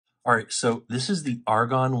All right, so this is the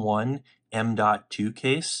Argon 1 M.2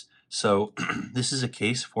 case. So this is a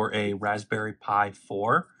case for a Raspberry Pi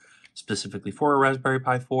 4, specifically for a Raspberry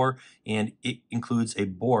Pi 4, and it includes a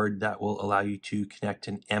board that will allow you to connect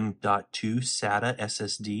an M.2 SATA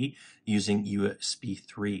SSD using USB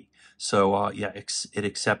 3. So yeah, it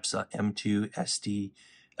accepts M.2 SD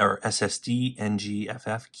or SSD, NG,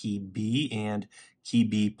 FF, key B, and key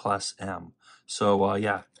B plus M. So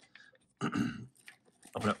yeah.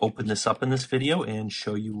 I'm going to open this up in this video and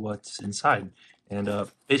show you what's inside. And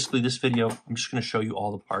basically this video, I'm just going to show you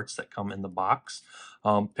all the parts that come in the box.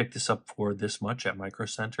 Pick this up for this much at Micro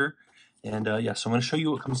Center. And yeah, so I'm going to show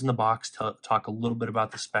you what comes in the box, talk a little bit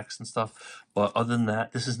about the specs and stuff. But other than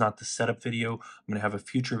that, this is not the setup video. I'm going to have a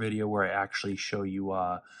future video where I actually show you,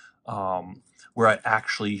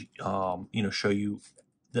 show you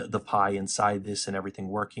the Pi inside this and everything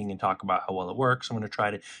working and talk about how well it works. I'm going to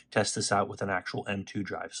try to test this out with an actual M.2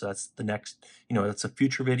 drive. So that's the next, that's a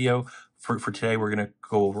future video. For today, we're going to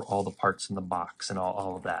go over all the parts in the box and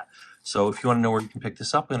all of that. So if you want to know where you can pick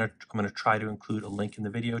this up, I'm going to try to include a link in the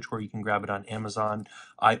video to where you can grab it on Amazon.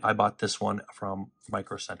 I bought this one from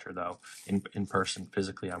Micro Center, though, in person.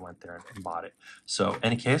 Physically, I went there and bought it. So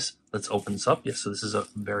any case, let's open this up. Yes, so this is a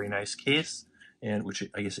very nice case, and which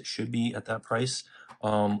I guess it should be at that price.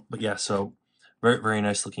 But yeah, so very, very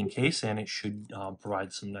nice looking case, and it should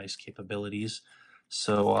provide some nice capabilities.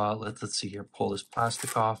 So let's see here, pull this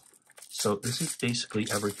plastic off. So this is basically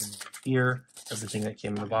everything here, everything that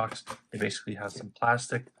came in the box. It basically has some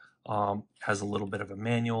plastic, has a little bit of a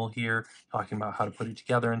manual here talking about how to put it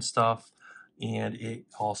together and stuff. And it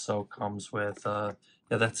also comes with, yeah,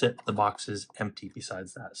 that's it. The box is empty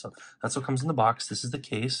besides that. So that's what comes in the box. This is the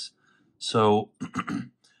case. So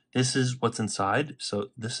this is what's inside. So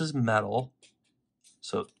this is metal.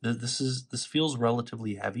 So this feels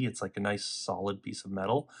relatively heavy. It's like a nice solid piece of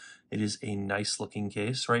metal. It is a nice looking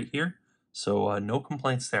case right here. So no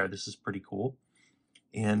complaints there. This is pretty cool.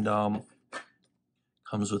 And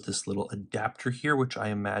comes with this little adapter here, which I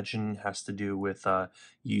imagine has to do with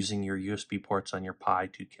using your USB ports on your Pi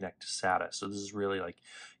to connect to SATA. So this is really like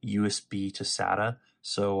USB to SATA.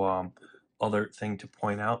 So other thing to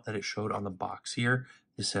point out that it showed on the box here,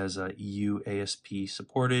 this has a EU ASP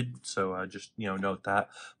supported, so just note that.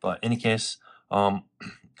 But in any case,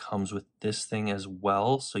 comes with this thing as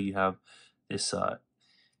well. So you have this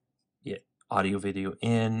audio video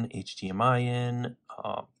in, HDMI in,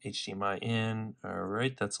 HDMI in. All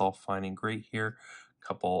right, that's all fine and great here.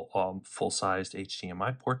 Couple full-sized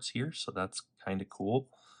HDMI ports here, so that's kind of cool.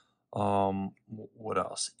 What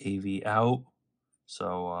else? AV out.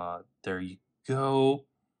 So there you go.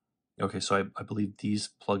 Okay, so I believe these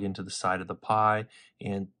plug into the side of the Pi,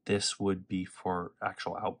 and this would be for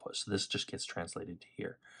actual output. So this just gets translated to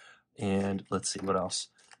here. And let's see what else.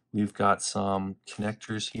 We've got some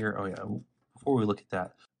connectors here. Oh yeah, before we look at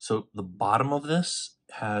that. So the bottom of this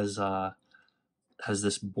has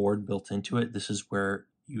this board built into it. This is where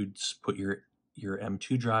you'd put your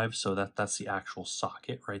M.2 drive. So that's the actual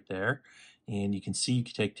socket right there. And you can see you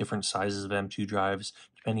can take different sizes of M.2 drives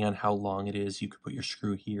depending on how long it is. You could put your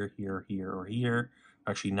screw here, here, here, or here.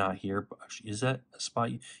 Actually, not here, but actually, is that a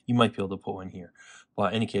spot? You might be able to put one here.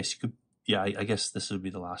 But in any case, you could, yeah, I guess this would be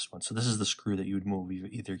the last one. So this is the screw that you would move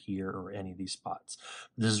either here or any of these spots.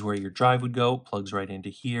 This is where your drive would go, plugs right into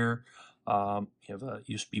here. You have a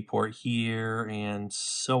USB port here and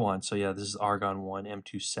so on. So yeah, this is Argon 1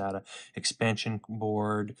 M.2 SATA expansion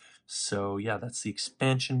board. So yeah, that's the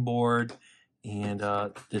expansion board. And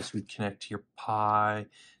this would connect to your Pi.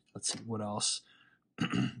 Let's see, what else?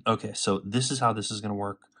 Okay, so this is how this is going to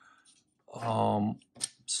work.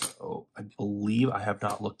 So I believe I have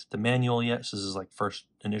not looked at the manual yet. So this is like first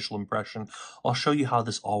initial impression. I'll show you how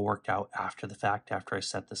this all worked out after the fact, after I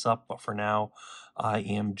set this up. But for now, I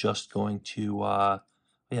am just going to,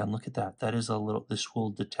 yeah, look at that. That is a little, this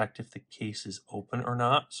will detect if the case is open or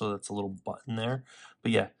not. So that's a little button there.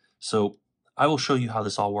 But yeah, so I will show you how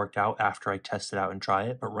this all worked out after I test it out and try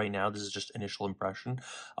it. But right now, this is just initial impression.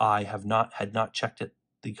 I had not checked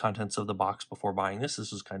the contents of the box before buying this.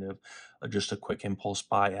 This was kind of just a quick impulse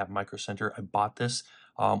buy at Micro Center. I bought this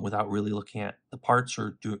without really looking at the parts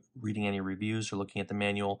or reading any reviews or looking at the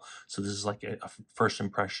manual. So this is like a first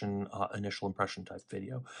impression, initial impression type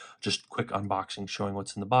video. Just quick unboxing, showing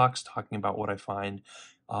what's in the box, talking about what I find.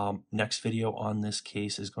 Next video on this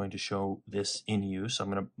case is going to show this in use.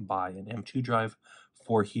 I'm going to buy an M.2 drive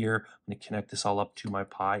for here. I'm going to connect this all up to my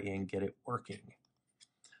Pi and get it working.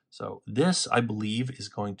 So this, I believe, is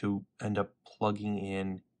going to end up plugging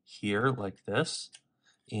in here like this.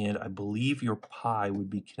 And I believe your Pi would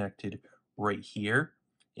be connected right here.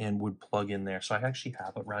 and would plug in there. So I actually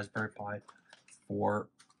have a Raspberry Pi 4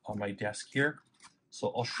 on my desk here.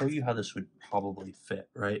 So I'll show you how this would probably fit,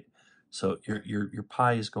 right? So your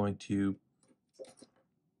Pi is going to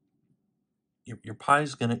your Pi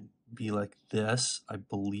is going to be like this. I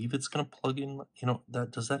believe it's going to plug in. You know,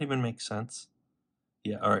 that does that even make sense?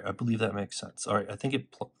 Yeah. All right. I believe that makes sense. All right. I think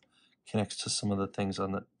it connects to some of the things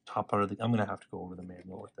on the top part of the. I'm going to have to go over the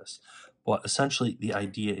manual with this, but essentially the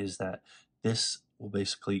idea is that this will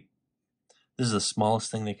basically. This is the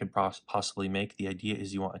smallest thing they could possibly make. The idea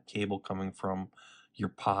is you want a cable coming from your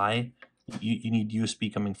Pi. You need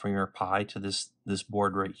USB coming from your Pi to this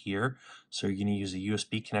board right here. So you're going to use a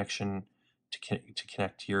USB connection to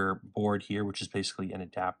connect to your board here, which is basically an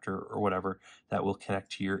adapter or whatever that will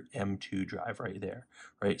connect to your M.2 drive right there,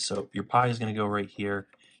 right? So your Pi is going to go right here,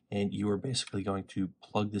 and you are basically going to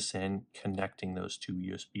plug this in, connecting those two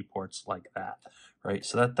USB ports like that, right?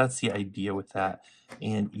 So that's the idea with that.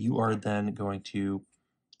 And you are then going to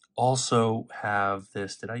also have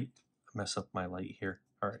this. Did I mess up my light here?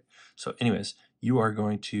 All right. So anyways, you are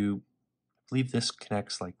going to, I believe this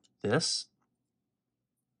connects like this.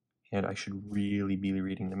 And I should really be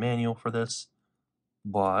reading the manual for this.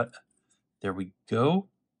 But there we go.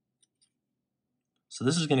 So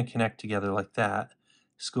this is going to connect together like that.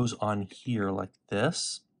 This goes on here like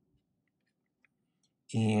this.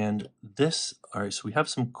 And this, all right, so we have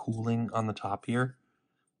some cooling on the top here.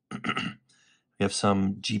 We have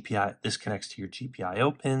some GPI, this connects to your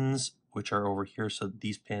GPIO pins, which are over here. So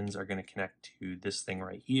these pins are going to connect to this thing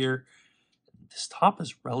right here. This top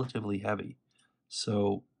is relatively heavy.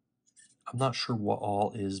 So I'm not sure what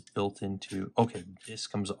all is built into. Okay, this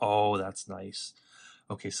comes, oh, that's nice.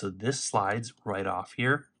 Okay, so this slides right off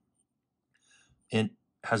here and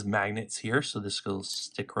has magnets here. So this will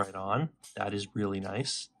stick right on. That is really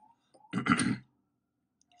nice. And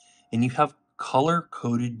you have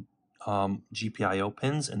color-coded GPIO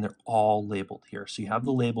pins, and they're all labeled here. So you have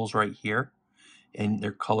the labels right here, and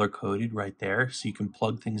they're color-coded right there. So you can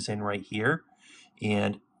plug things in right here,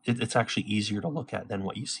 and it's actually easier to look at than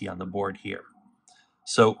what you see on the board here.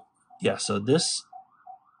 So yeah, so this,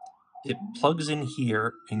 it plugs in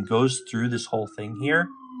here and goes through this whole thing here.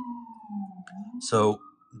 So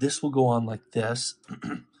this will go on like this.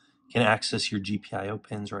 Can access your GPIO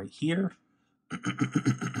pins right here.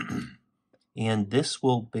 And this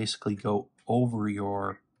will basically go over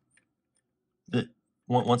your,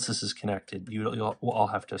 once this is connected, we'll all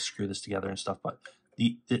have to screw this together and stuff, but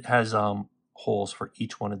it has holes for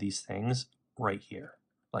each one of these things right here,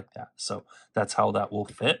 like that. So that's how that will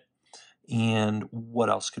fit. And what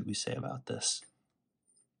else could we say about this?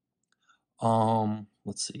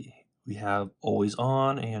 Let's see. We have always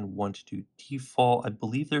on and 1 to 2 default. I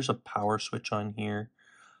believe there's a power switch on here.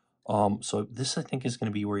 So this I think is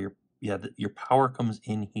going to be where your power comes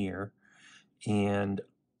in here. And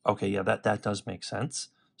okay, yeah, that does make sense.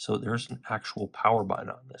 So there's an actual power button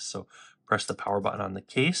on this. So press the power button on the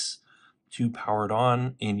case to power it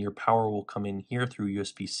on, and your power will come in here through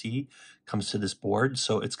USB-C, comes to this board.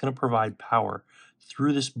 So it's going to provide power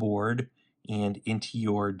through this board and into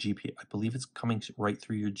your GPIO. I believe it's coming right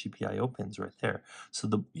through your GPIO pins right there.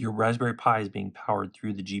 So your Raspberry Pi is being powered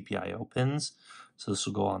through the GPIO pins. So this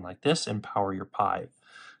will go on like this and power your Pi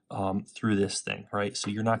through this thing, right? So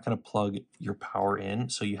you're not going to plug your power in.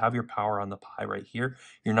 So you have your power on the Pi right here.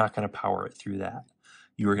 You're not going to power it through that.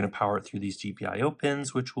 You are going to power it through these GPIO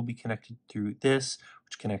pins, which will be connected through this,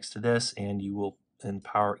 which connects to this, and you will and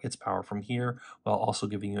power gets power from here while also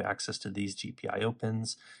giving you access to these GPIO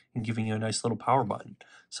pins and giving you a nice little power button.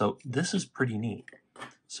 So this is pretty neat.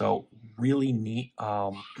 So really neat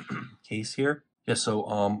case here. Yeah, so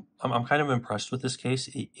I'm kind of impressed with this case.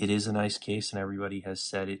 It is a nice case, and everybody has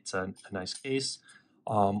said it's a nice case.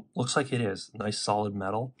 Looks like it is. Nice solid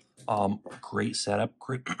metal. Great setup.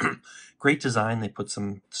 Great, great design. They put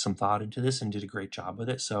some thought into this and did a great job with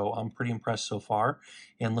it. So I'm pretty impressed so far,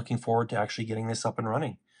 and looking forward to actually getting this up and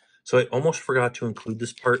running. So I almost forgot to include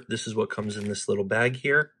this part. This is what comes in this little bag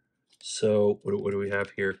here. So what do we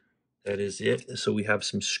have here? That is it. So we have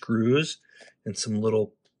some screws and some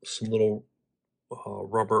little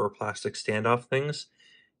rubber or plastic standoff things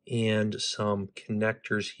and some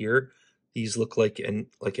connectors here. These look like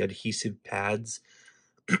adhesive pads.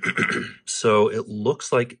 So it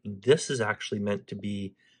looks like this is actually meant to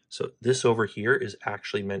be, so this over here is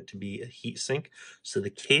actually meant to be a heat sink. So the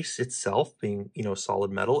case itself, being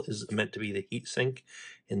solid metal, is meant to be the heat sink,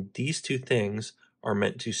 and these two things are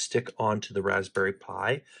meant to stick onto the Raspberry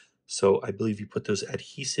Pi. So I believe you put those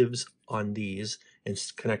adhesives on these and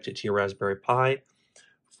connect it to your Raspberry Pi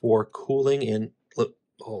for cooling. And look,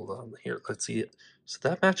 hold on here, let's see it. So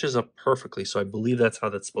that matches up perfectly. So I believe that's how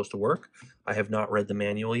that's supposed to work. I have not read the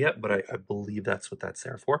manual yet, but I believe that's what that's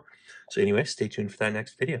there for. So anyway, stay tuned for that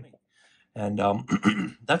next video. And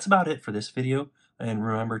that's about it for this video. And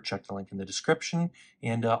remember, check the link in the description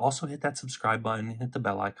and also hit that subscribe button, hit the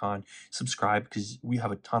bell icon, subscribe because we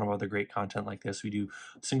have a ton of other great content like this. We do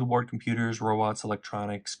single board computers, robots,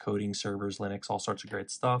 electronics, coding, servers, Linux, all sorts of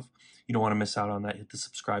great stuff. You don't want to miss out on that. Hit the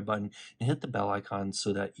subscribe button and hit the bell icon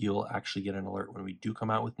so that you'll actually get an alert when we do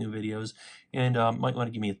come out with new videos. And might want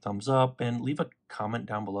to give me a thumbs up and leave a comment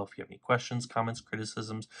down below if you have any questions, comments,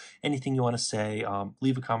 criticisms, anything you want to say.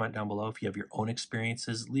 Leave a comment down below. If you have your own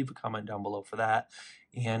experiences, leave a comment down below for that.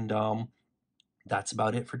 And that's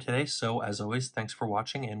about it for today. So as always, thanks for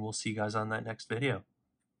watching and we'll see you guys on that next video.